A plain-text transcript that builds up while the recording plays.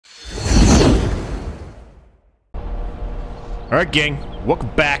Alright gang, welcome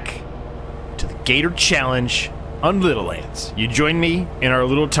back to the Gator Challenge on Little Lands. You join me in our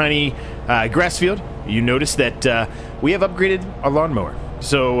little tiny grass field. You notice that we have upgraded our lawnmower.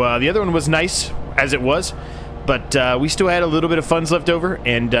 So the other one was nice as it was, but we still had a little bit of funds left over,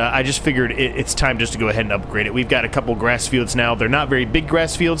 and I just figured it's time just to go ahead and upgrade it. We've got a couple grass fields now. They're not very big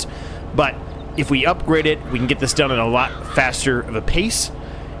grass fields, but if we upgrade it, we can get this done at a lot faster of a pace,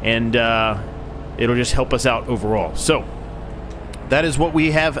 and it'll just help us out overall. So that is what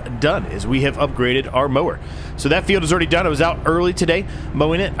we have done, is we have upgraded our mower. So that field is already done. I was out early today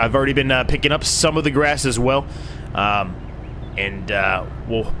mowing it. I've already been picking up some of the grass as well, and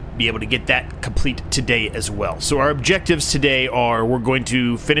we'll be able to get that complete today as well. So our objectives today are, we're going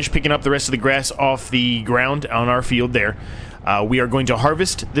to finish picking up the rest of the grass off the ground on our field there. We are going to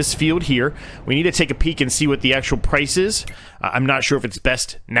harvest this field here. We need to take a peek and see what the actual price is. I'm not sure if it's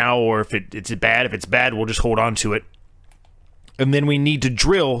best now or if it's bad. If it's bad, we'll just hold on to it. And then we need to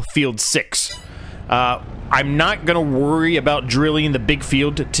drill field 6. I'm not going to worry about drilling the big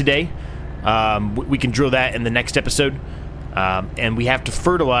field today. We can drill that in the next episode. And we have to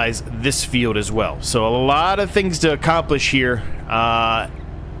fertilize this field as well. So a lot of things to accomplish here.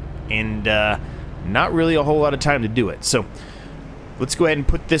 And not really a whole lot of time to do it. So let's go ahead and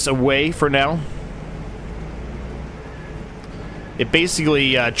put this away for now. It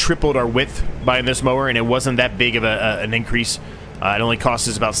basically tripled our width buying this mower, and it wasn't that big of an increase. It only cost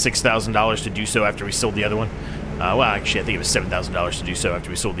us about $6,000 to do so after we sold the other one. Well, actually, I think it was $7,000 to do so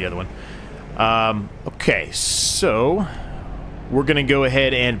after we sold the other one. Okay, so we're going to go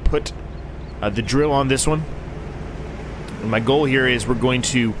ahead and put the drill on this one. And my goal here is we're going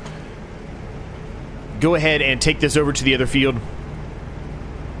to go ahead and take this over to the other field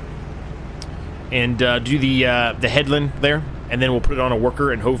and do the headland there, and then we'll put it on a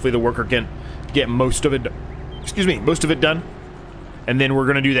worker, and hopefully the worker can get most of it, most of it done. And then we're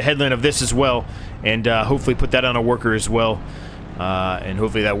going to do the headland of this as well, and hopefully put that on a worker as well, and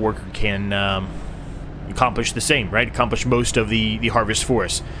hopefully that worker can accomplish the same, right? Accomplish most of the harvest for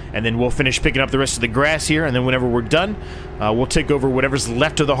us. And then we'll finish picking up the rest of the grass here, and then whenever we're done, we'll take over whatever's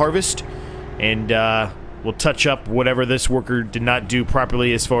left of the harvest, and we'll touch up whatever this worker did not do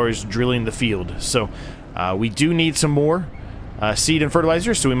properly as far as drilling the field. So we do need some more seed and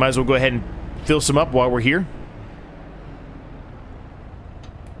fertilizer, so we might as well go ahead and fill some up while we're here.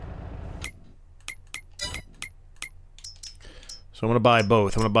 So I'm going to buy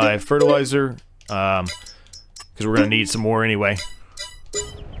both. I'm going to buy fertilizer, because we're going to need some more anyway.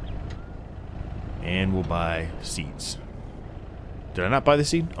 And we'll buy seeds. Did I not buy the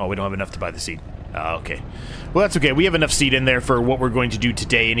seed? Oh, we don't have enough to buy the seed. Okay. Well, that's okay. We have enough seed in there for what we're going to do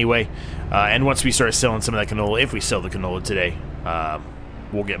today anyway. And once we start selling some of that canola, if we sell the canola today,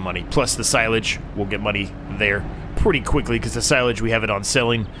 we'll get money. Plus the silage, we'll get money there pretty quickly, because the silage, we have it on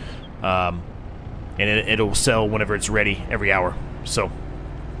selling. And it'll sell whenever it's ready, every hour. So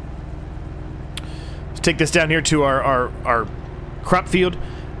let's take this down here to our crop field.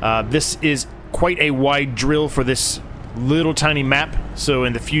 This is quite a wide drill for this little tiny map, so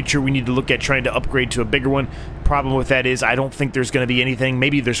in the future we need to look at trying to upgrade to a bigger one. Problem with that is I don't think there's going to be anything.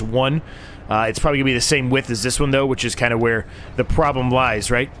 Maybe there's one. It's probably going to be the same width as this one though, which is kind of where the problem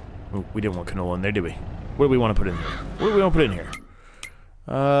lies, right? Oh, we didn't want canola in there, did we? What do we want to put in here? What do we want to put in here?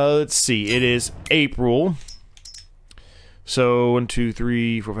 Let's see. It is April. So 1, 2,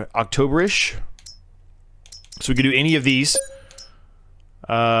 3, 4, 5, October-ish. So we could do any of these.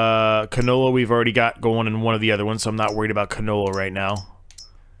 Canola we've already got going in one of the other ones, so I'm not worried about canola right now.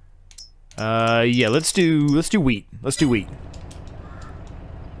 Yeah, let's do wheat. Let's do wheat.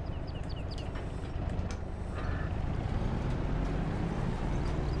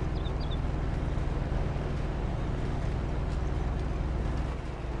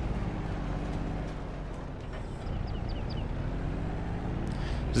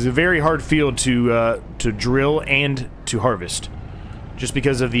 This is a very hard field to drill and to harvest, just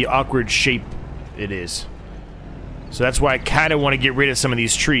because of the awkward shape it is. So that's why I kind of want to get rid of some of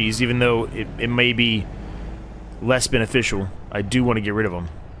these trees, even though it may be less beneficial. I do want to get rid of them.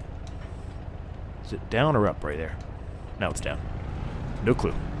 Is it down or up right there? No, it's down. No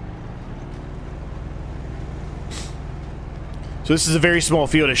clue. So this is a very small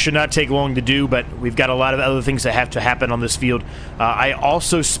field. It should not take long to do, but we've got a lot of other things that have to happen on this field. I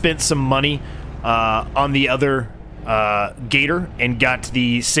also spent some money on the other Gator and got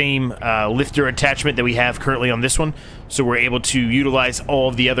the same lifter attachment that we have currently on this one. So we're able to utilize all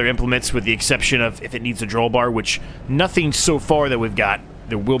of the other implements with the exception of if it needs a drawbar, which nothing so far that we've got.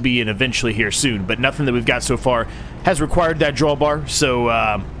 There will be an eventually here soon, but nothing that we've got so far has required that drawbar.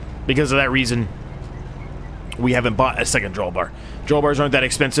 So because of that reason, we haven't bought a second drawbar. Drawbars aren't that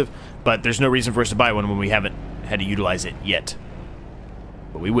expensive, but there's no reason for us to buy one when we haven't had to utilize it yet.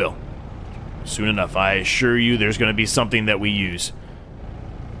 But we will. Soon enough. I assure you there's going to be something that we use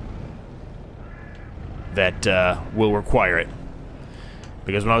that will require it.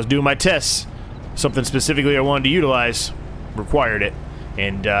 Because when I was doing my tests, something specifically I wanted to utilize required it.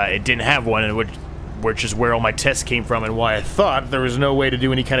 And it didn't have one, and which is where all my tests came from and why I thought there was no way to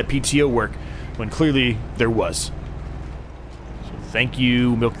do any kind of PTO work when clearly there was. So thank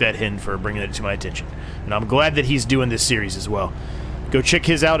you, Milk That Hen, for bringing it to my attention. And I'm glad that he's doing this series as well. Go check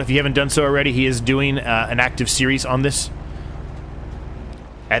his out if you haven't done so already. He is doing an active series on this.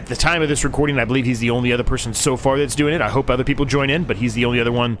 At the time of this recording, I believe he's the only other person so far that's doing it. I hope other people join in, but he's the only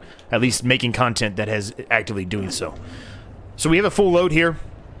other one, at least making content, that has actively doing so. So we have a full load here.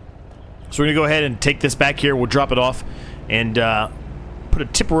 So we're going to go ahead and take this back here. We'll drop it off and put a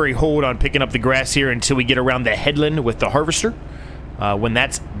temporary hold on picking up the grass here until we get around the headland with the harvester. When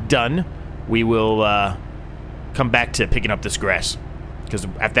that's done, we will come back to picking up this grass. Because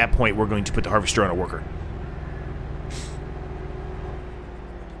at that point, we're going to put the harvester on a worker.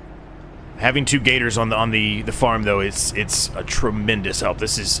 Having 2 gators on the farm, though, it's a tremendous help.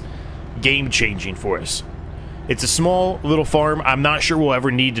 This is game-changing for us. It's a small little farm. I'm not sure we'll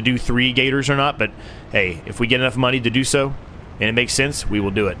ever need to do 3 gators or not, but hey, if we get enough money to do so, and it makes sense, we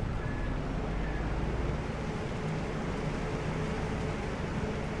will do it.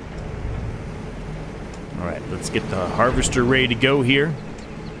 Alright, let's get the harvester ready to go here.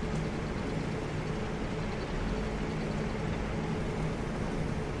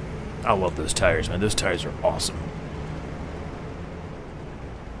 I love those tires, man. Those tires are awesome.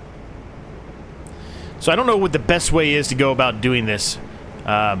 So I don't know what the best way is to go about doing this.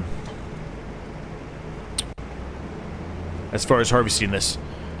 As far as harvesting this.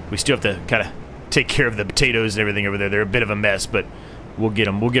 We still have to kind of take care of the potatoes and everything over there. They're a bit of a mess, but we'll get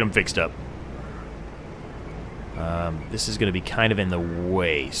them fixed up. This is going to be kind of in the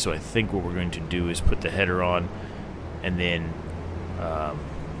way, so I think what we're going to do is put the header on, and then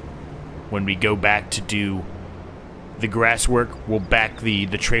when we go back to do the grass work, we'll back the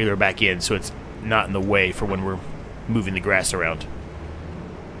trailer back in so it's not in the way for when we're moving the grass around.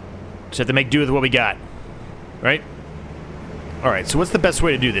 Just have to make do with what we got, right? Alright, so what's the best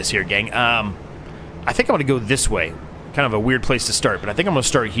way to do this here, gang? I think I'm going to go this way. Kind of a weird place to start, but I think I'm going to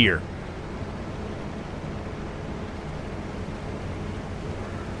start here.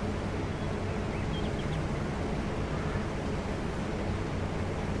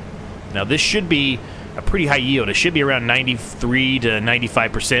 Now this should be a pretty high yield. It should be around 93 to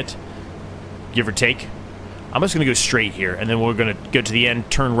 95%, give or take. I'm just going to go straight here, and then we're going to go to the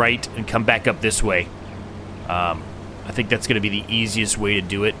end, turn right, and come back up this way. I think that's going to be the easiest way to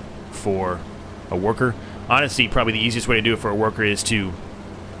do it for a worker. Honestly, probably the easiest way to do it for a worker is to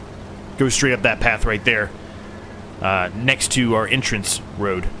go straight up that path right there, next to our entrance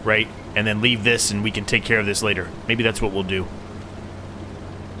road, right? And then leave this, and we can take care of this later. Maybe that's what we'll do.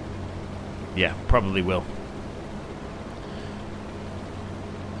 Yeah, probably will.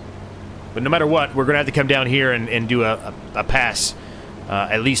 But no matter what, we're going to have to come down here and do a pass.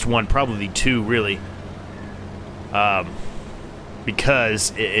 At least one, probably 2, really.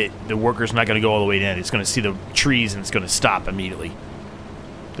 Because the worker's not going to go all the way in. It's going to see the trees and it's going to stop immediately.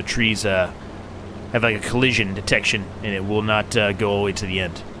 The trees have like a collision detection, and it will not go all the way to the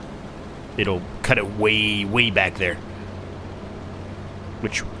end. It'll cut it way, way back there.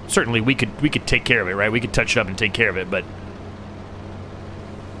 Which certainly we could take care of it, right? We could touch it up and take care of it, but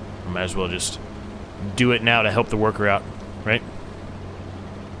we might as well just do it now to help the worker out, right?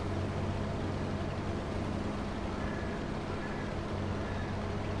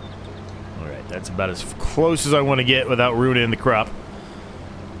 Alright, that's about as close as I want to get without ruining the crop.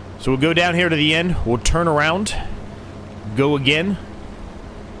 So we'll go down here to the end, we'll turn around, go again,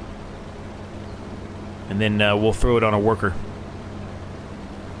 and then we'll throw it on a worker.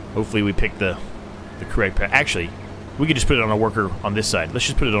 Hopefully we pick the correct path. Actually, we could just put it on a worker on this side. Let's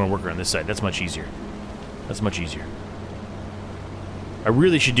just put it on a worker on this side. That's much easier. That's much easier. I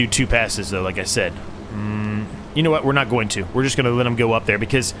really should do 2 passes, though, like I said. You know what? We're not going to. We're just going to let them go up there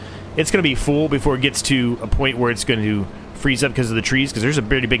because it's going to be full before it gets to a point where it's going to freeze up because of the trees, because there's a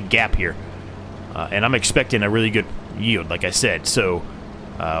pretty big gap here. And I'm expecting a really good yield, like I said. So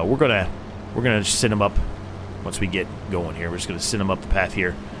we're gonna send them up once we get going here. We're just going to send them up the path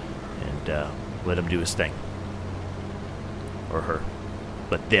here. And let him do his thing. Or her.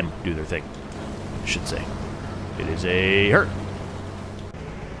 Let them do their thing, I should say. It is a her.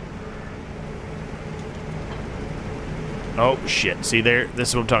 Oh, shit. See there? This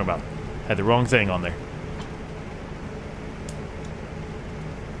is what I'm talking about. Had the wrong thing on there.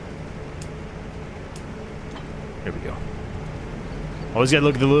 Always gotta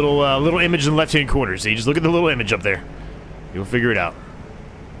look at the little image in the left-hand corner. See, just look at the little image up there. You'll figure it out.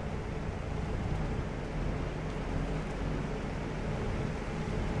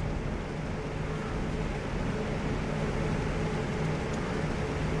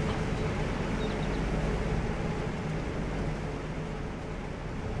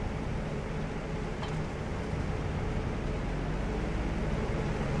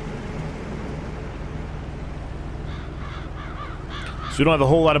 So we don't have a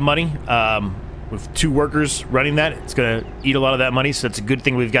whole lot of money. With 2 workers running that, it's going to eat a lot of that money, so it's a good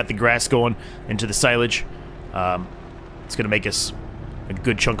thing we've got the grass going into the silage. It's going to make us a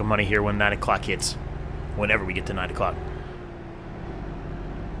good chunk of money here when 9 o'clock hits, whenever we get to 9 o'clock.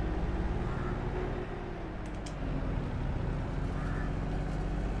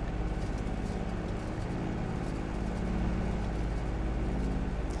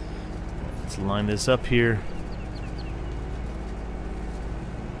 Let's line this up here.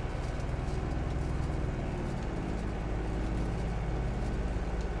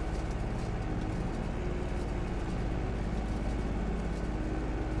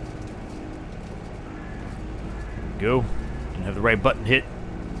 Go. Didn't have the right button hit,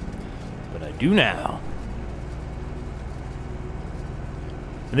 but I do now.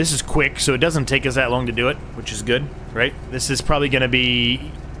 And this is quick, so it doesn't take us that long to do it, which is good, right? This is probably going to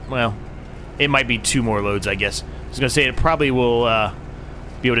be, well, it might be 2 more loads, I guess. I was going to say it probably will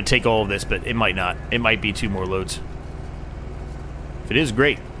be able to take all of this, but it might not. It might be 2 more loads. If it is,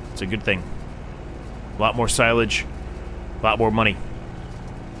 great. It's a good thing. A lot more silage, a lot more money.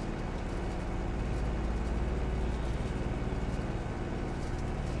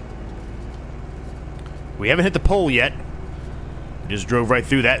 We haven't hit the pole yet. We just drove right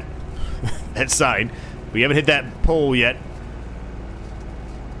through that that sign. We haven't hit that pole yet.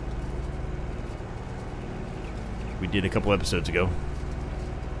 We did a couple episodes ago.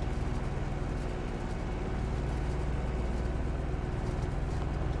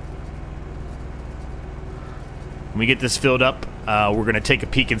 When we get this filled up, we're going to take a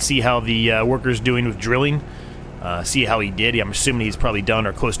peek and see how the worker's doing with drilling. See how he did. I'm assuming he's probably done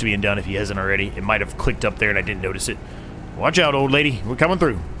or close to being done if he hasn't already. It might have clicked up there and I didn't notice it. Watch out, old lady. We're coming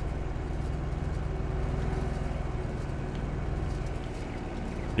through.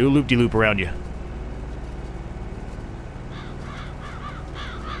 Do a loop-de-loop around you.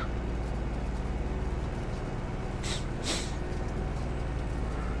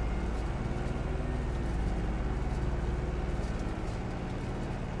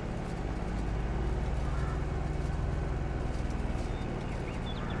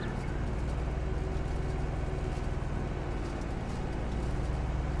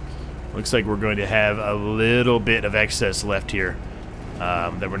 Looks like we're going to have a little bit of excess left here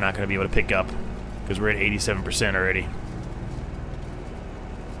that we're not going to be able to pick up because we're at 87% already.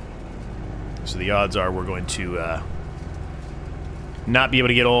 So the odds are we're going to not be able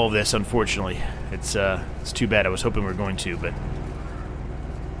to get all of this, unfortunately. It's too bad. I was hoping we were going to, but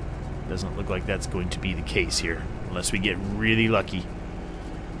it doesn't look like that's going to be the case here unless we get really lucky.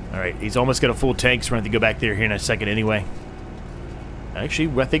 Alright, he's almost got a full tank, so we're going to have to go back there here in a second anyway.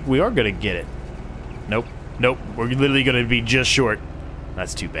 Actually, I think we are going to get it. Nope. Nope. We're literally going to be just short.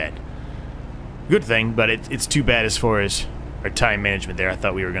 That's too bad. Good thing, but it's too bad as far as our time management there. I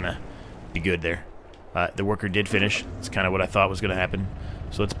thought we were going to be good there. The worker did finish. That's kind of what I thought was going to happen.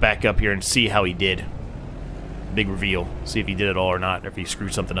 So let's back up here and see how he did. Big reveal. See if he did it all or not, or if he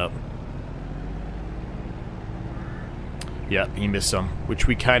screwed something up. Yeah, he missed some, which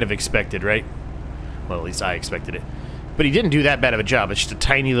we kind of expected, right? Well, at least I expected it. But he didn't do that bad of a job. It's just a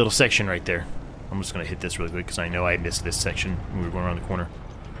tiny little section right there. I'm just going to hit this really quick because I know I missed this section when we were going around the corner.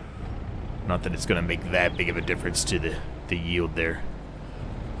 Not that it's going to make that big of a difference to the yield there.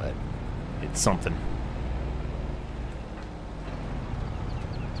 But it's something.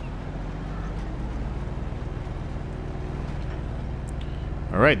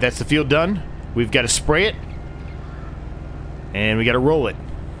 Alright, that's the field done. We've got to spray it. And we got to roll it.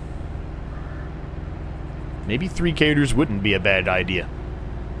 Maybe 3 gators wouldn't be a bad idea.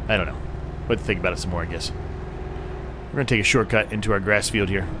 I don't know. We'll have to think about it some more, I guess. We're going to take a shortcut into our grass field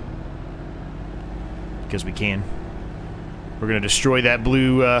here. Because we can. We're going to destroy that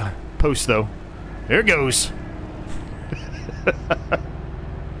blue post, though. There it goes.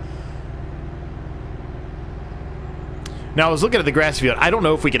 Now, I was looking at the grass field. I don't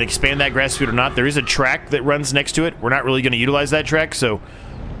know if we can expand that grass field or not. There is a track that runs next to it. We're not really going to utilize that track, so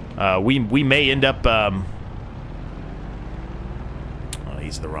we may end up...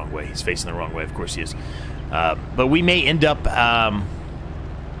 he's the wrong way. He's facing the wrong way. Of course he is. But we may end up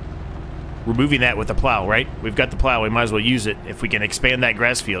removing that with the plow, right? We've got the plow, we might as well use it. If we can expand that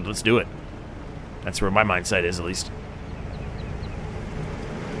grass field, let's do it. That's where my mindset is, at least.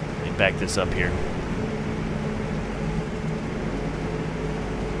 Let me back this up here.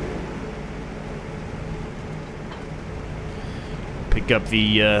 Pick up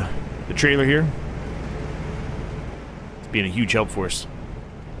the trailer here. It's being a huge help for us.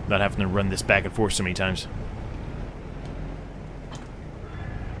 Not having to run this back and forth so many times.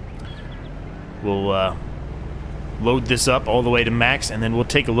 We'll load this up all the way to max, and then we'll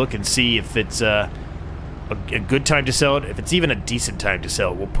take a look and see if it's a good time to sell it. If it's even a decent time to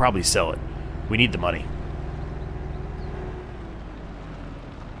sell it, we'll probably sell it. We need the money.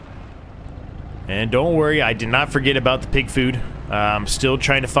 And don't worry, I did not forget about the pig food. I'm still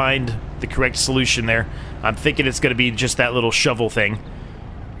trying to find the correct solution there. I'm thinking it's going to be just that little shovel thing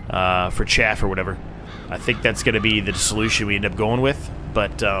for chaff or whatever. I think that's going to be the solution we end up going with,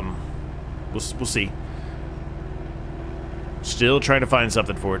 but we'll see. Still trying to find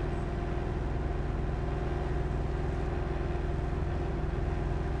something for it.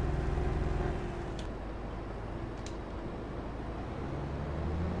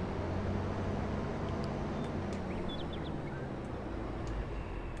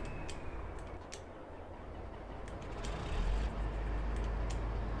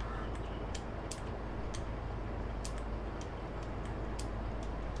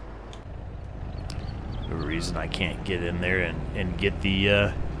 Reason I can't get in there and get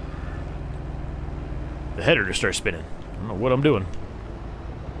the header to start spinning. I don't know what I'm doing.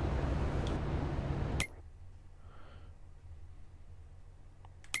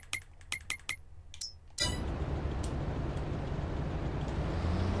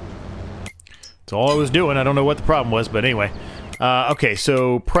 That's all I was doing. I don't know what the problem was, but anyway. Okay,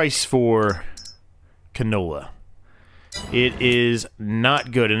 so price for canola. It is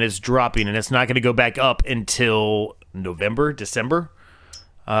not good, and it's dropping, and it's not going to go back up until November, December.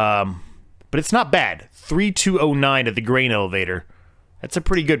 But it's not bad. 3209 at the grain elevator. That's a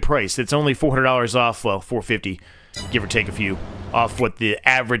pretty good price. It's only $400 off, well, $450, give or take a few, off what the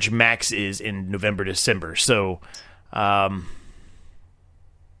average max is in November, December. So,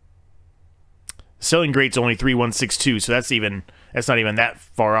 selling grade's only 3162, so that's not even that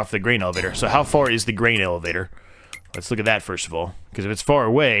far off the grain elevator. So how far is the grain elevator? Let's look at that first of all, because if it's far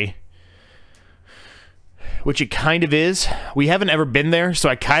away, which it kind of is, we haven't ever been there, so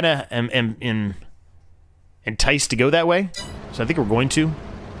I kind of am enticed to go that way. So I think we're going to.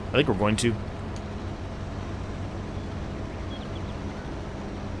 Put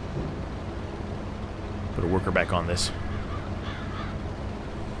a worker back on this.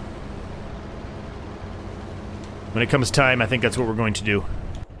 When it comes time, I think that's what we're going to do.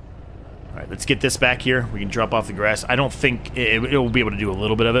 Alright, let's get this back here. We can drop off the grass. I don't think it will be able to do a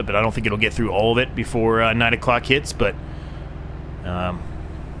little bit of it, but I don't think it'll get through all of it before 9 o'clock hits, but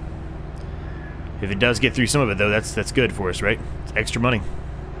if it does get through some of it, though, that's good for us, right? It's extra money.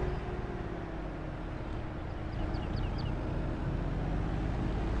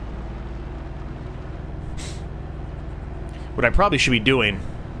 What I probably should be doing,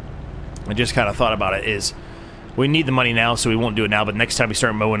 I just kind of thought about it, is we need the money now, so we won't do it now, but next time we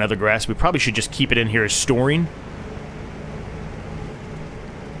start mowing other grass, we probably should just keep it in here as storing.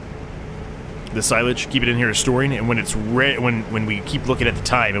 The silage, keep it in here as storing, and when it's when we keep looking at the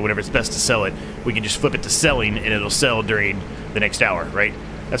time and whenever it's best to sell it, we can just flip it to selling, and it'll sell during the next hour, right?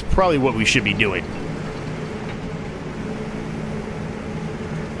 That's probably what we should be doing.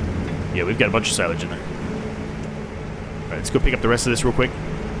 Yeah, we've got a bunch of silage in there. Alright, let's go pick up the rest of this real quick.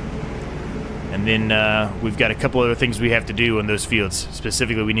 And then we've got a couple other things we have to do in those fields.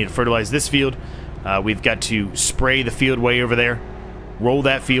 Specifically, we need to fertilize this field. We've got to spray the field way over there, roll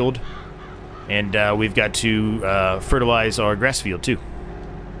that field, and we've got to fertilize our grass field too.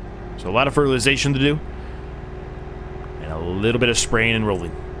 So a lot of fertilization to do, and a little bit of spraying and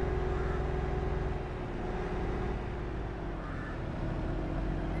rolling.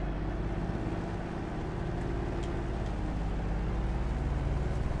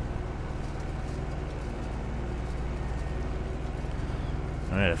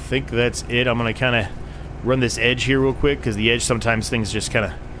 Alright, I think that's it. I'm going to kind of run this edge here real quick, because the edge, sometimes things just kind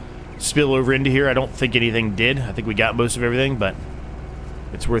of spill over into here. I don't think anything did. I think we got most of everything, but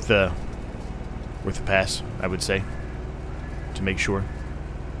it's worth a pass, I would say, to make sure.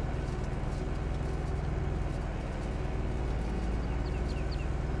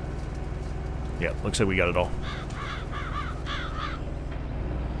 Yeah, looks like we got it all.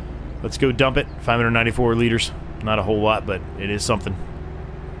 Let's go dump it. 594 liters. Not a whole lot, but it is something.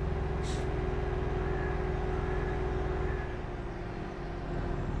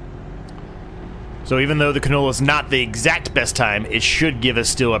 So even though the canola is not the exact best time, it should give us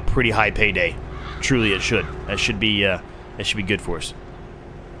still a pretty high payday. Truly, it should. That should be good for us.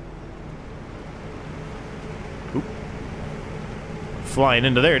 Oop. Flying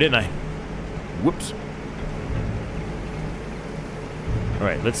into there, didn't I? Whoops. All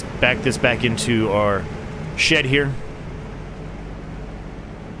right, let's back this back into our shed here.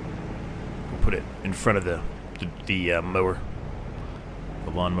 We'll put it in front of the mower,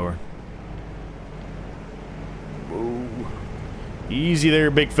 the lawnmower. Whoa. Easy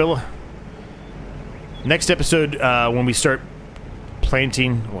there, big fella. Next episode, when we start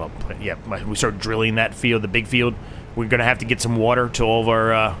planting, well, yeah, we start drilling that field, the big field, we're going to have to get some water to all of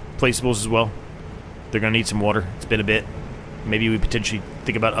our placeables as well. They're going to need some water. It's been a bit. Maybe we potentially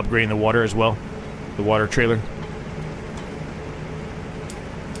think about upgrading the water as well, the water trailer.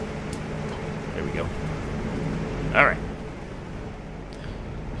 There we go. All right.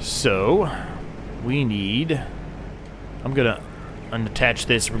 So, we need... I'm going to unattach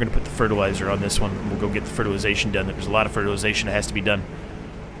this. We're going to put the fertilizer on this one. We'll go get the fertilization done. There's a lot of fertilization that has to be done.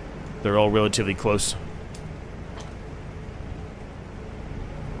 They're all relatively close.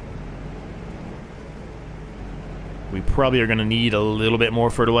 We probably are going to need a little bit more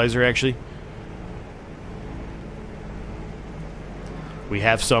fertilizer, actually. We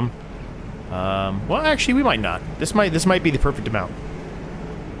have some. Well, actually, we might not. This might be the perfect amount.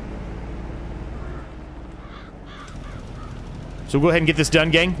 So we'll go ahead and get this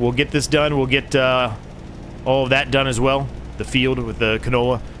done, gang. We'll get this done. We'll get all of that done as well. The field with the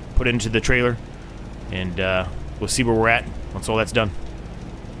canola put into the trailer. And we'll see where we're at once all that's done.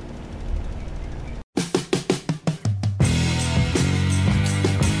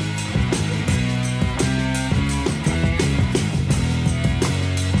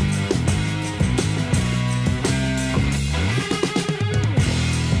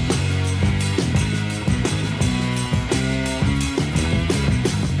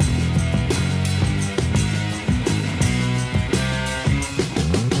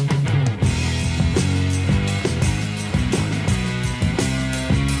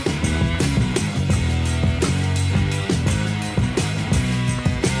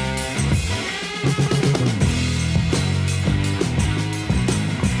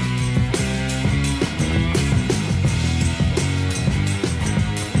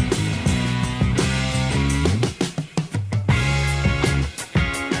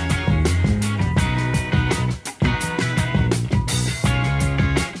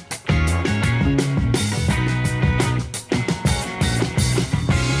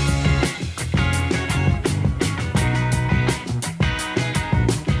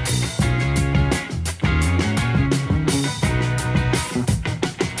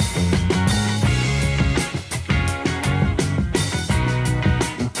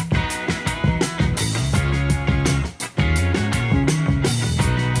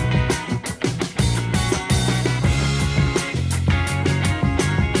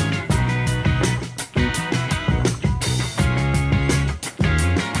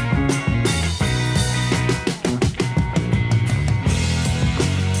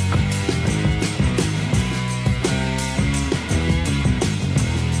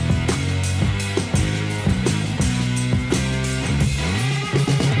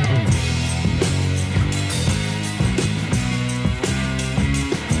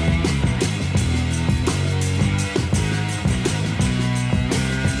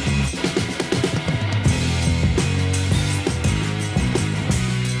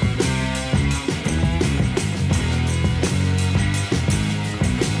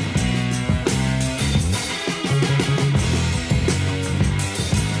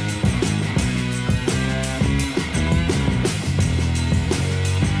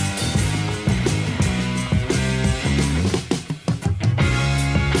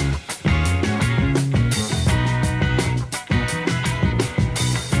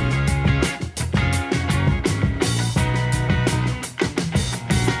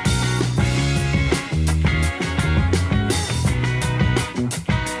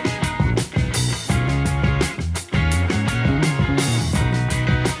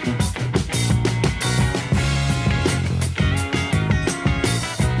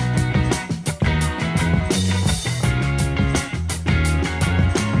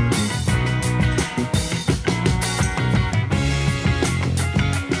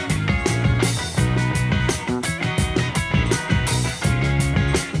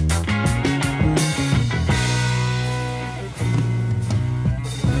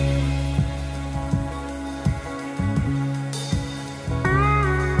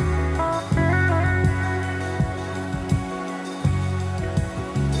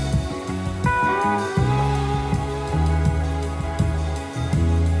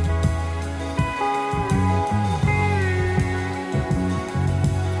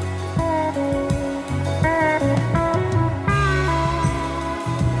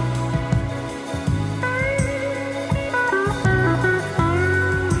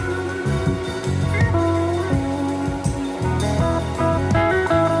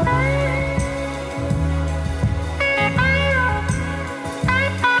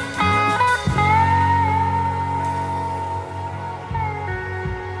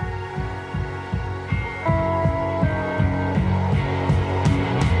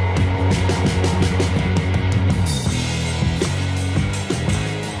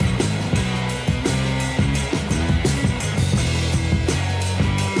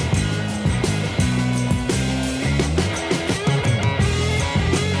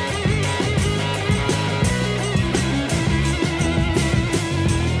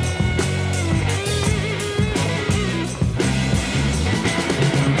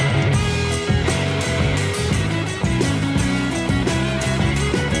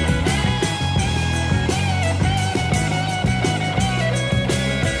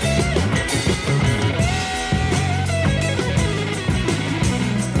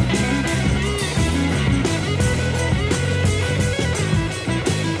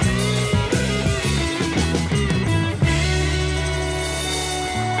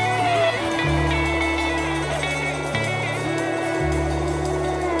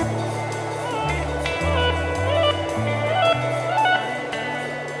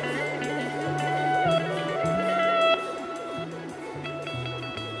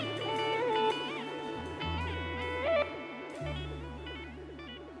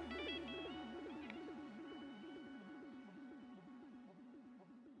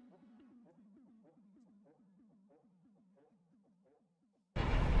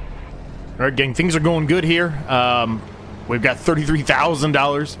 All right, gang, things are going good here. We've got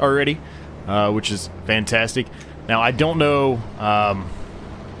 $33,000 already, which is fantastic. Now, I don't know... I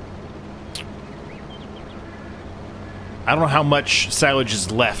don't know how much silage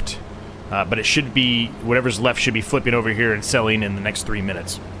is left, but it should be... whatever's left should be flipping over here and selling in the next 3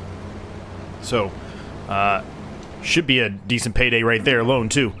 minutes. So, should be a decent payday right there alone,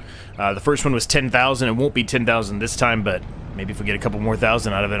 too. The first one was $10,000. It won't be $10,000 this time, but maybe if we get a couple more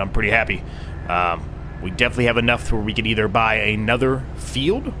thousand out of it, I'm pretty happy. We definitely have enough where we can either buy another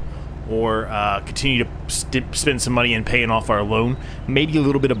field or continue to spend some money in paying off our loan. Maybe a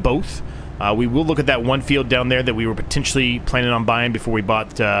little bit of both. We will look at that one field down there that we were potentially planning on buying before we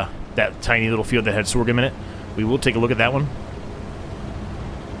bought that tiny little field that had sorghum in it. We will take a look at that one.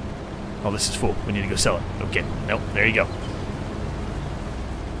 Oh, this is full. We need to go sell it. Okay. Nope. There you go.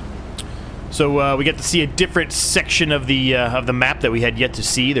 So we get to see a different section of the map that we had yet to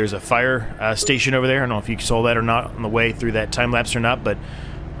see. There's a fire station over there. I don't know if you saw that or not on the way through that time lapse or not, but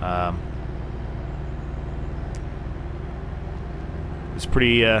it's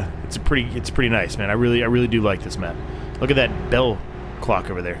pretty. It's pretty nice, man. I really do like this map. Look at that bell clock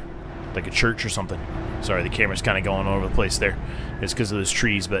over there, like a church or something. Sorry, the camera's kind of going all over the place there. It's because of those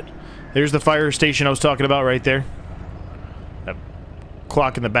trees, but there's the fire station I was talking about right there. That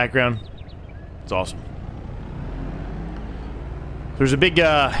clock in the background. It's awesome. There's a big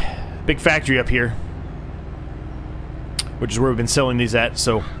factory up here, which is where we've been selling these at.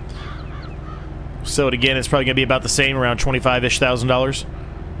 So, sell it again. It's probably gonna be about the same, around $25,000-ish,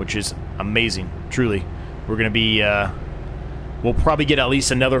 which is amazing. Truly, we're gonna be. We'll probably get at least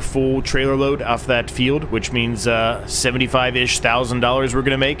another full trailer load off that field, which means $75,000-ish we're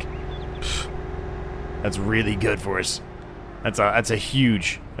gonna make. That's really good for us. That's a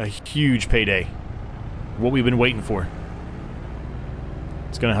huge payday. What we've been waiting for.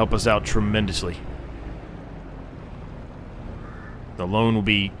 It's going to help us out tremendously. The loan will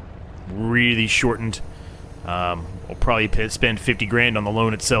be really shortened. We'll probably spend 50 grand on the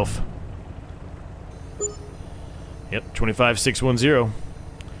loan itself. Yep, 25,610.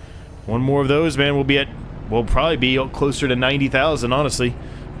 One more of those, man. We'll probably be closer to 90,000, honestly,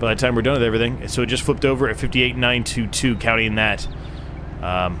 by the time we're done with everything. So it just flipped over at 58,922, counting that.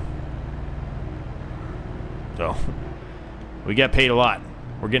 So we got paid a lot.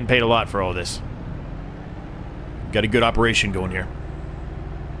 We're getting paid a lot for all this. Got a good operation going here.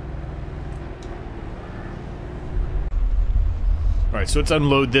 All right, so let's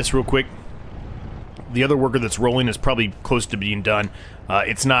unload this real quick. The other worker that's rolling is probably close to being done.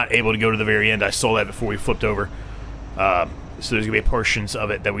 It's not able to go to the very end. I saw that before we flipped over. So there's going to be portions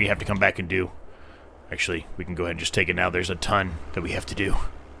of it that we have to come back and do. Actually, we can go ahead and just take it now. There's a ton that we have to do.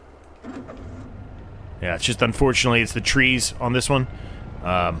 Yeah, it's just unfortunately it's the trees on this one.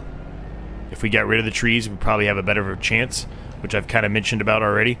 If we got rid of the trees, we'd probably have a better chance, which I've kind of mentioned about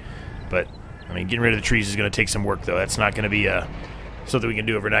already. But, I mean, getting rid of the trees is going to take some work, though. That's not going to be something we can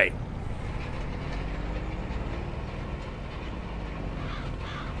do overnight.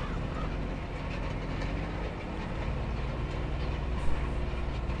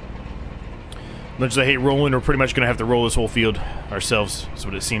 Much as I hate rolling, we're pretty much going to have to roll this whole field ourselves. That's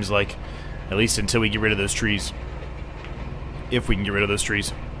what it seems like. At least until we get rid of those trees. If we can get rid of those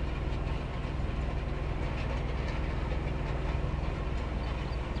trees.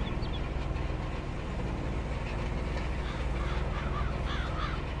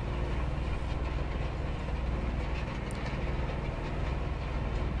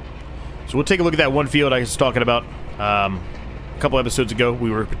 So we'll take a look at that one field I was talking about a couple episodes ago.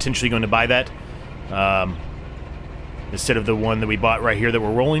 We were potentially going to buy that. Instead of the one that we bought right here that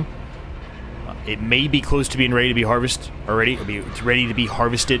we're rolling. It may be close to being ready to be harvested already. It's ready to be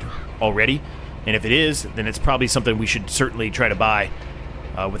harvested already. And if it is, then it's probably something we should certainly try to buy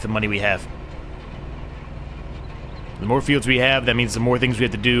with the money we have. The more fields we have, that means the more things we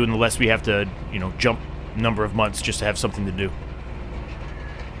have to do and the less we have to, you know, jump number of months just to have something to do.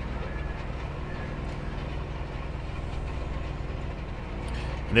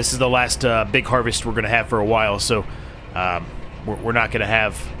 And this is the last big harvest we're going to have for a while, so we're not going to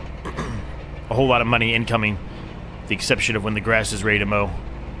have a whole lot of money incoming, with the exception of when the grass is ready to mow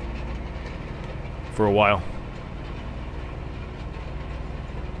for a while.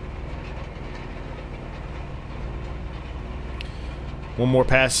 One more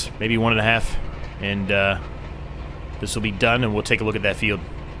pass, maybe 1.5, and this will be done, and we'll take a look at that field.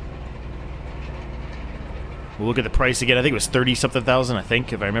 We'll look at the price again. I think it was 30-something thousand, I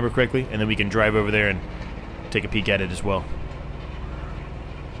think, if I remember correctly, and then we can drive over there and take a peek at it as well.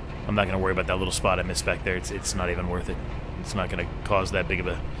 I'm not going to worry about that little spot I missed back there. It's not even worth it. It's not going to cause that big of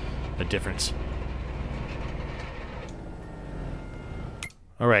a a difference.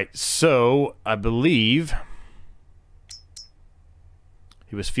 Alright, so I believe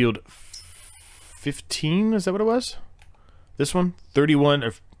he was field 15, is that what it was? This one? 31,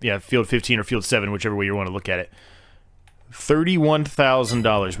 or yeah, field 15 or field 7, whichever way you want to look at it.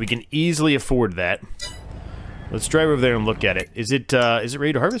 $31,000. We can easily afford that. Let's drive over there and look at it. Is it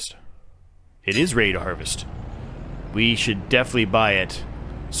ready to harvest? It is ready to harvest. We should definitely buy it,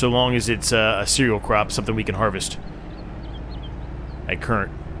 so long as it's a cereal crop, something we can harvest at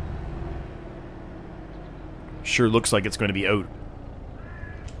current. Sure looks like it's going to be oat.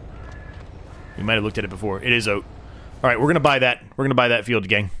 We might have looked at it before. It is oat. Alright, we're going to buy that. We're going to buy that field,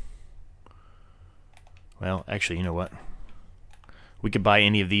 gang. Well, actually, you know what? We could buy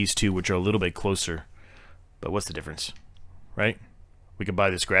any of these two, which are a little bit closer. But what's the difference? Right? We could buy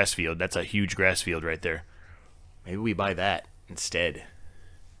this grass field. That's a huge grass field right there. Maybe we buy that instead.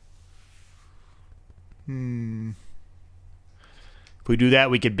 If we do that,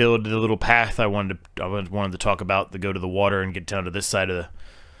 we could build the little path I wanted to talk about to go to the water and get down to this side of the...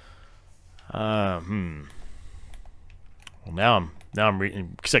 Well, now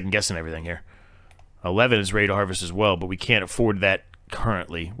I'm second guessing everything here. 11 is ready to harvest as well, but we can't afford that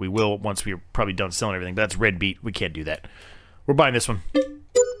currently. We will once we're probably done selling everything. But that's red beet. We can't do that. We're buying this one.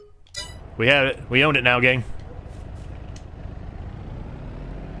 We have it. We own it now, gang.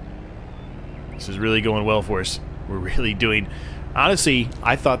 This is really going well for us. We're really doing... Honestly,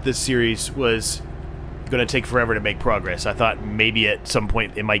 I thought this series was going to take forever to make progress. I thought maybe at some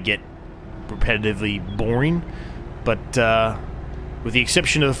point it might get repetitively boring, but with the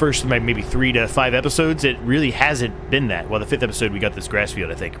exception of the first maybe 3 to 5 episodes, it really hasn't been that. Well, the 5th episode we got this grass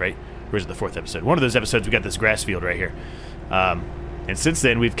field, I think, right? Or is it the 4th episode? One of those episodes we got this grass field right here. And since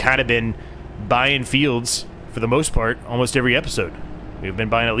then, we've kind of been buying fields, for the most part, almost every episode. We've been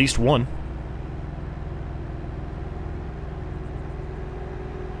buying at least one.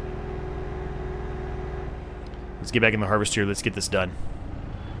 Let's get back in the harvest here. Let's get this done.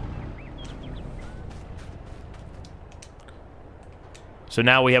 So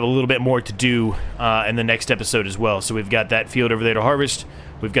now we have a little bit more to do in the next episode as well. So we've got that field over there to harvest.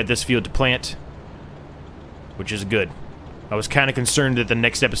 We've got this field to plant, which is good. I was kind of concerned that the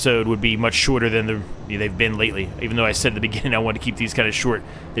next episode would be much shorter than they've been lately. Even though I said at the beginning I wanted to keep these kind of short,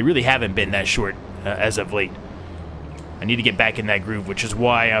 they really haven't been that short as of late. I need to get back in that groove, which is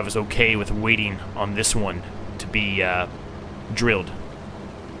why I was okay with waiting on this one to be drilled.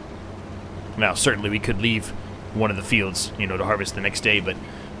 Now, certainly we could leave one of the fields, you know, to harvest the next day, but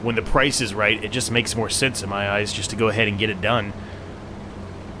when the price is right, it just makes more sense in my eyes just to go ahead and get it done.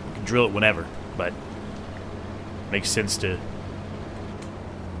 We can drill it whenever, but it makes sense to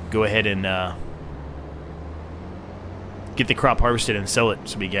go ahead and get the crop harvested and sell it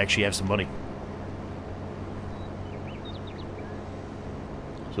so we can actually have some money.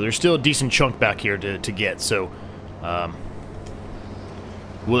 So there's still a decent chunk back here to get, so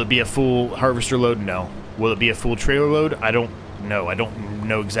will it be a full harvester load? No. Will it be a full trailer load? I don't know. I don't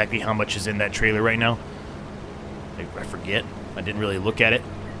know exactly how much is in that trailer right now. I forget. I didn't really look at it.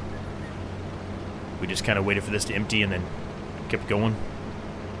 We just kind of waited for this to empty and then kept going.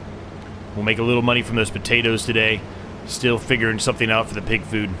 We'll make a little money from those potatoes today. Still figuring something out for the pig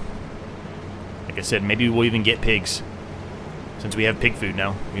food. Like I said, maybe we'll even get pigs. Since we have pig food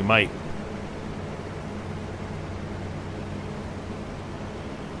now, we might.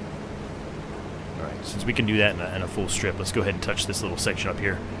 Alright, since we can do that in a full strip, let's go ahead and touch this little section up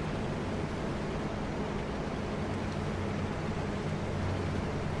here.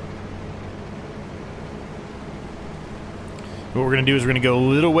 What we're going to do is we're going to go a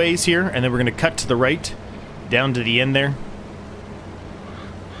little ways here, and then we're going to cut to the right, down to the end there.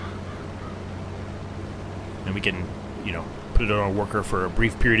 And we can, you know, put it on our worker for a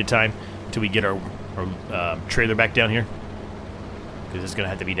brief period of time until we get our trailer back down here, because it's going to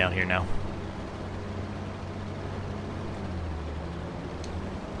have to be down here now.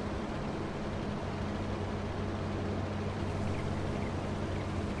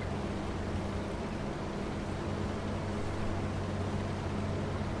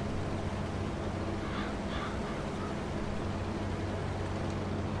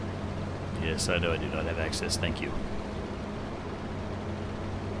 Yes, I know I do not have access. Thank you.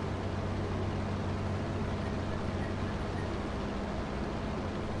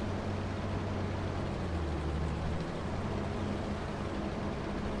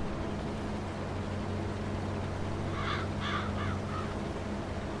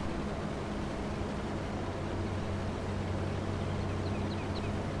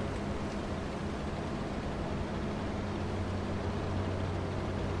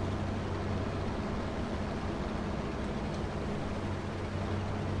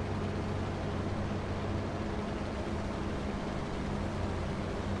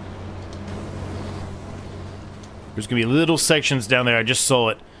 There's going to be little sections down there, I just saw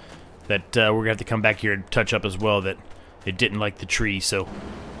it, that we're going to have to come back here and touch up as well, that it didn't like the tree, so...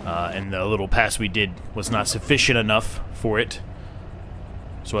 and the little pass we did was not sufficient enough for it.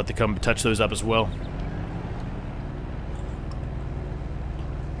 So we'll have to come touch those up as well.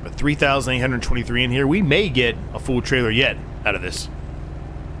 But 3,823 in here. We may get a full trailer yet out of this.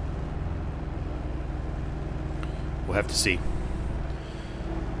 We'll have to see.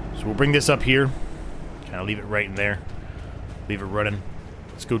 So we'll bring this up here. Kind of leave it right in there. Leave it running.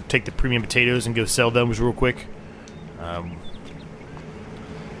 Let's go take the premium potatoes and go sell those real quick.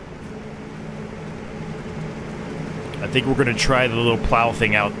 I think we're going to try the little plow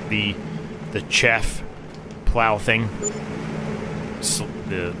thing out, the chaff plow thing,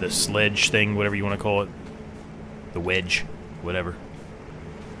 the sledge thing, whatever you want to call it, the wedge, whatever.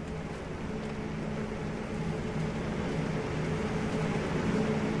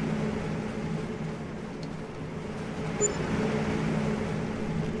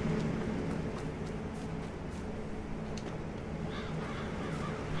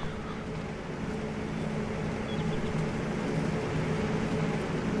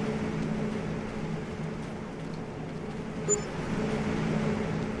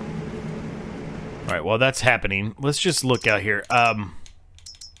 Alright, while that's happening, let's just look out here. I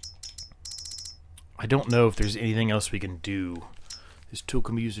don't know if there's anything else we can do. This tool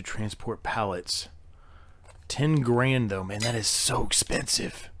can be used to transport pallets. 10 grand though, man, that is so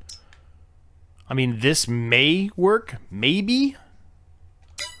expensive. I mean, this may work, maybe.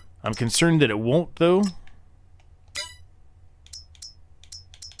 I'm concerned that it won't though.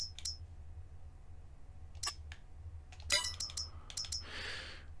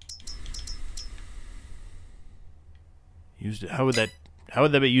 How would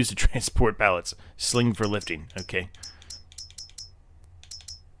that be used to transport pallets? Sling for lifting. Okay.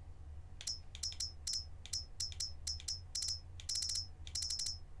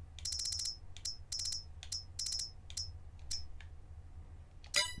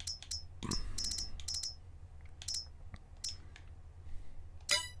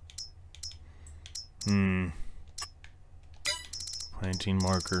 Planting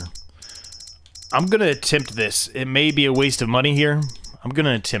marker. I'm going to attempt this. It may be a waste of money here. I'm going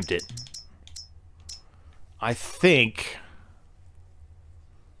to attempt it. I think...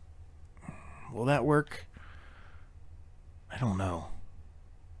 Will that work? I don't know.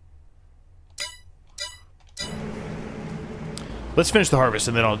 Let's finish the harvest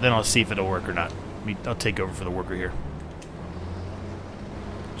and then I'll see if it'll work or not. I'll take over for the worker here.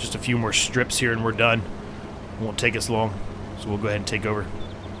 Just a few more strips here and we're done. It won't take us long. So we'll go ahead and take over.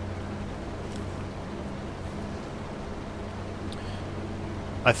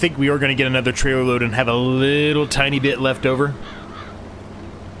 I think we are going to get another trailer load and have a little tiny bit left over.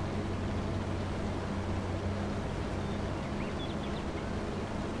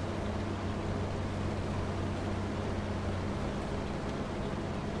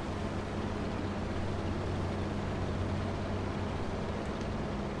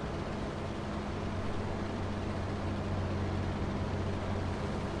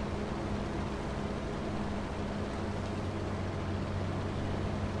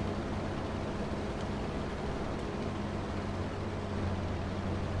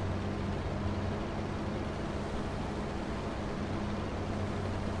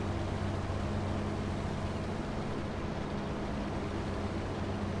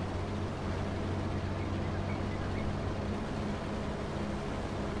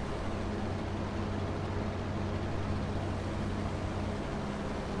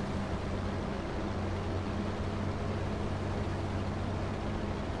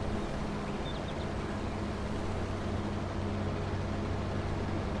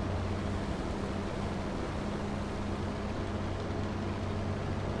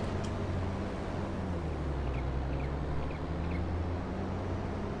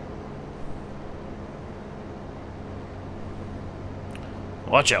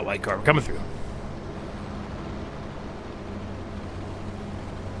 Watch out, white car. We're coming through.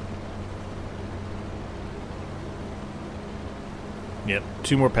 Yep,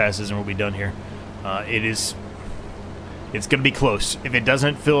 2 more passes and we'll be done here. It's going to be close. If it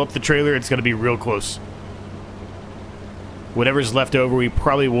doesn't fill up the trailer, it's going to be real close. Whatever's left over, we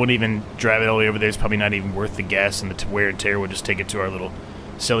probably won't even drive it all the way over there. It's probably not even worth the gas and the wear and tear. We'll just take it to our little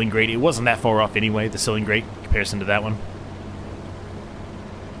selling grate. It wasn't that far off anyway, the selling grate, in comparison to that one.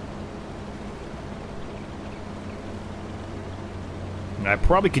 I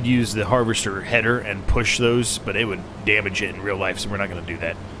probably could use the harvester header and push those, but it would damage it in real life, so we're not going to do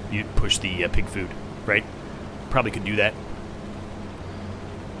that. You push the pig food, right? Probably could do that.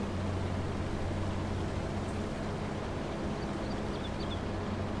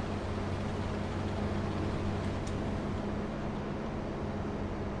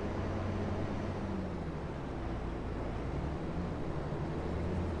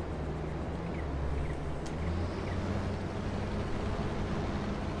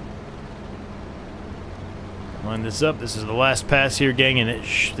 Line this up. This is the last pass here, gang, and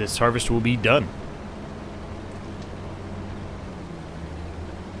this harvest will be done.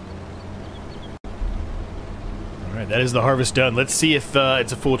 Alright, that is the harvest done. Let's see if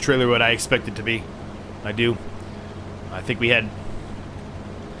it's a full trailer what I expect it to be. I do. I think we had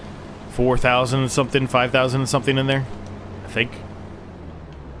 4,000 and something, 5,000 and something in there. I think.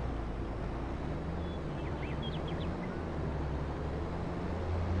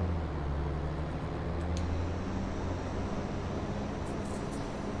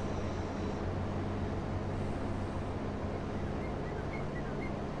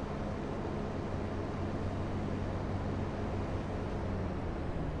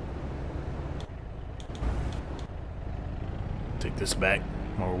 Take this back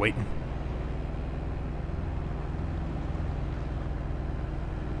while we're waiting.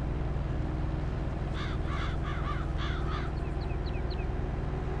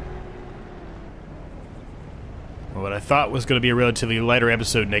 Well, what I thought was going to be a relatively lighter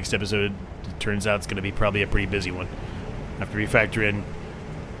episode, next episode, it turns out it's going to be probably a pretty busy one. After we factor in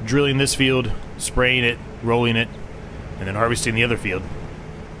drilling this field, spraying it, rolling it, and then harvesting the other field,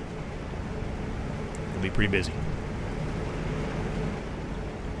 it'll be pretty busy.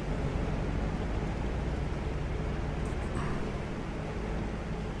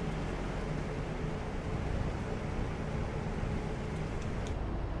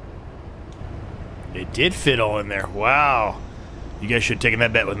 It did fit all in there. Wow. You guys should have taken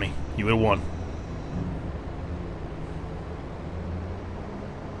that bet with me. You would have won.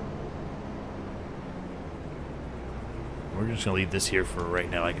 We're just going to leave this here for right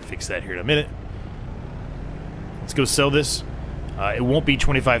now. I can fix that here in a minute. Let's go sell this. It won't be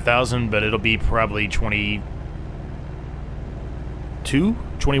 25,000, but it'll be probably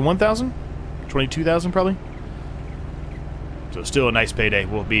 21,000? 22,000 probably. So still a nice payday.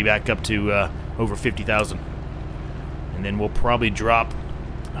 We'll be back up to over 50,000. And then we'll probably drop,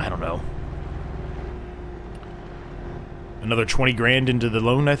 I don't know, another 20 grand into the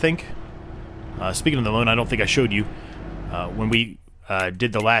loan, I think. Speaking of the loan, I don't think I showed you. When we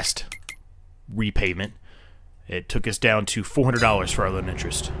did the last repayment, it took us down to $400 for our loan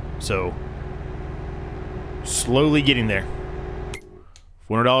interest. So, slowly getting there.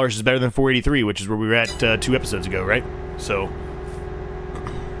 $400 is better than $483, which is where we were at 2 episodes ago, right? So,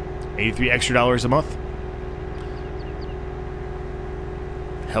 $83 extra a month.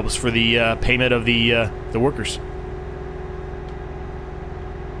 Helps for the payment of the workers.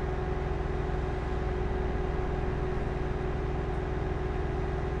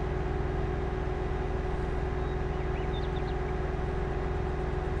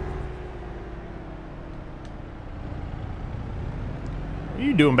 What are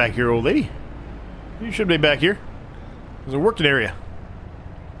you doing back here, old lady? You should be back here. There's a working area.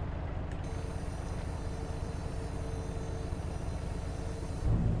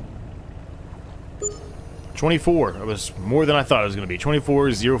 $24. That was more than I thought it was going to be.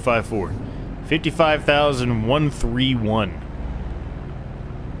 24,054. 55,131.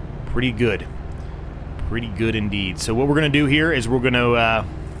 Pretty good. Pretty good indeed. So what we're going to do here is we're going to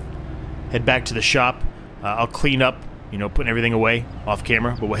head back to the shop. I'll clean up, you know, putting everything away off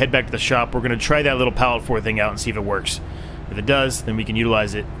camera. But we'll head back to the shop. We're going to try that little pallet 4 thing out and see if it works. If it does, then we can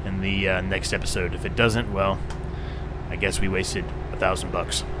utilize it in the next episode. If it doesn't, well, I guess we wasted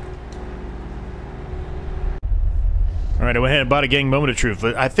 $1,000. Alright, I went ahead and bought a gang moment of truth.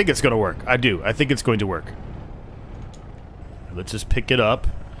 I think it's going to work. I do. I think it's going to work. Let's just pick it up.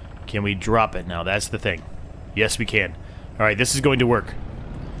 Can we drop it now? That's the thing. Yes, we can. Alright, this is going to work.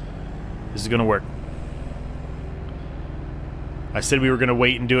 This is going to work. I said we were going to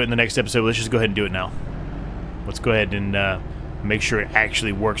wait and do it in the next episode. Let's just go ahead and do it now. Let's go ahead and make sure it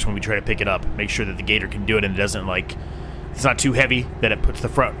actually works when we try to pick it up. Make sure that the gator can do it and it doesn't, like, it's not too heavy that it puts the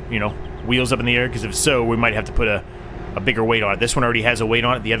front, you know, wheels up in the air, because if so, we might have to put a bigger weight on it. This one already has a weight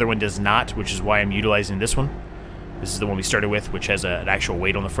on it. The other one does not, which is why I'm utilizing this one. This is the one we started with, which has an actual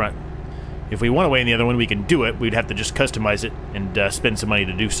weight on the front. If we want to weigh in the other one, we can do it. We'd have to just customize it and spend some money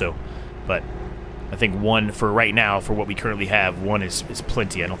to do so. But I think one, for right now, for what we currently have, one is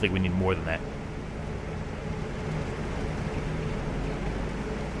plenty. I don't think we need more than that.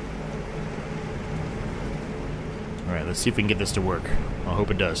 Alright, let's see if we can get this to work. I hope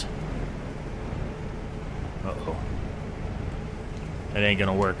it does. Uh-oh. That ain't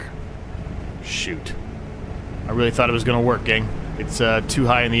gonna work. Shoot. I really thought it was gonna work, gang. It's too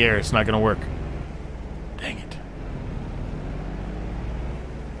high in the air. It's not gonna work. Dang it.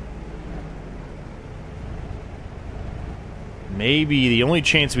 Maybe the only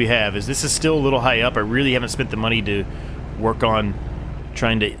chance we have is this is still a little high up. I really haven't spent the money to work on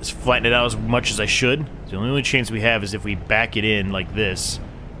trying to flatten it out as much as I should. The only chance we have is if we back it in like this,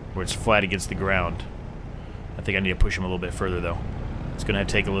 where it's flat against the ground. I think I need to push them a little bit further, though. It's going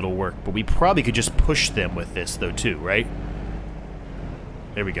to take a little work. But we probably could just push them with this, though, too, right?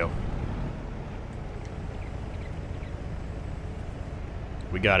 There we go.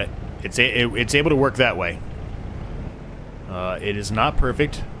 We got it. It's able to work that way. It is not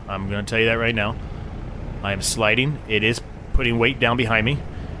perfect. I'm going to tell you that right now. I am sliding. It is putting weight down behind me.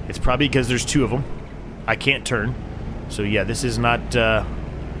 It's probably because there's two of them. I can't turn. So yeah, this is not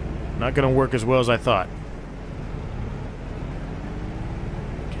going to work as well as I thought.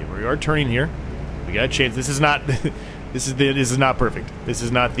 Okay, we are turning here. We got a chance. This is not this is not perfect. This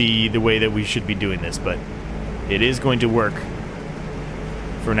is not the way that we should be doing this, but it is going to work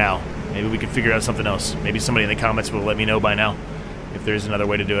for now. Maybe we can figure out something else. Maybe somebody in the comments will let me know by now if there's another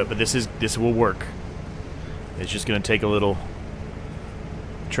way to do it, but this will work. It's just going to take a little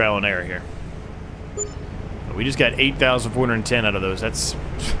trial and error here. But we just got 8,410 out of those. That's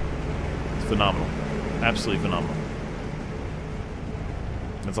phenomenal. Absolutely phenomenal.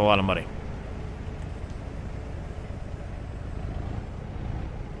 That's a lot of money.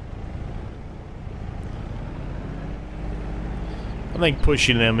 I think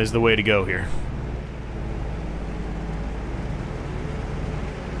pushing them is the way to go here.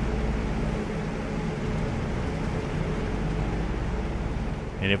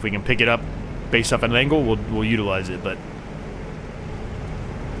 And if we can pick it up based off an angle, we'll utilize it, but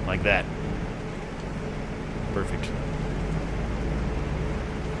like that. Perfect.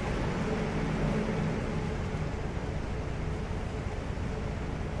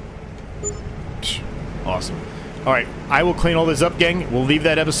 Awesome. Alright, I will clean all this up, gang. We'll leave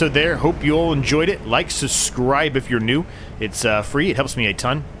that episode there. Hope you all enjoyed it. Like, subscribe if you're new. It's free. It helps me a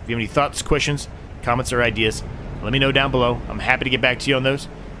ton. If you have any thoughts, questions, comments, or ideas, let me know down below. I'm happy to get back to you on those.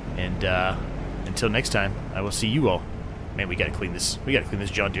 And until next time, I will see you all. Man, we gotta clean this. We gotta clean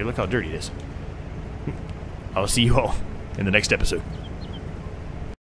this John Deere. Look how dirty it is. I will see you all in the next episode.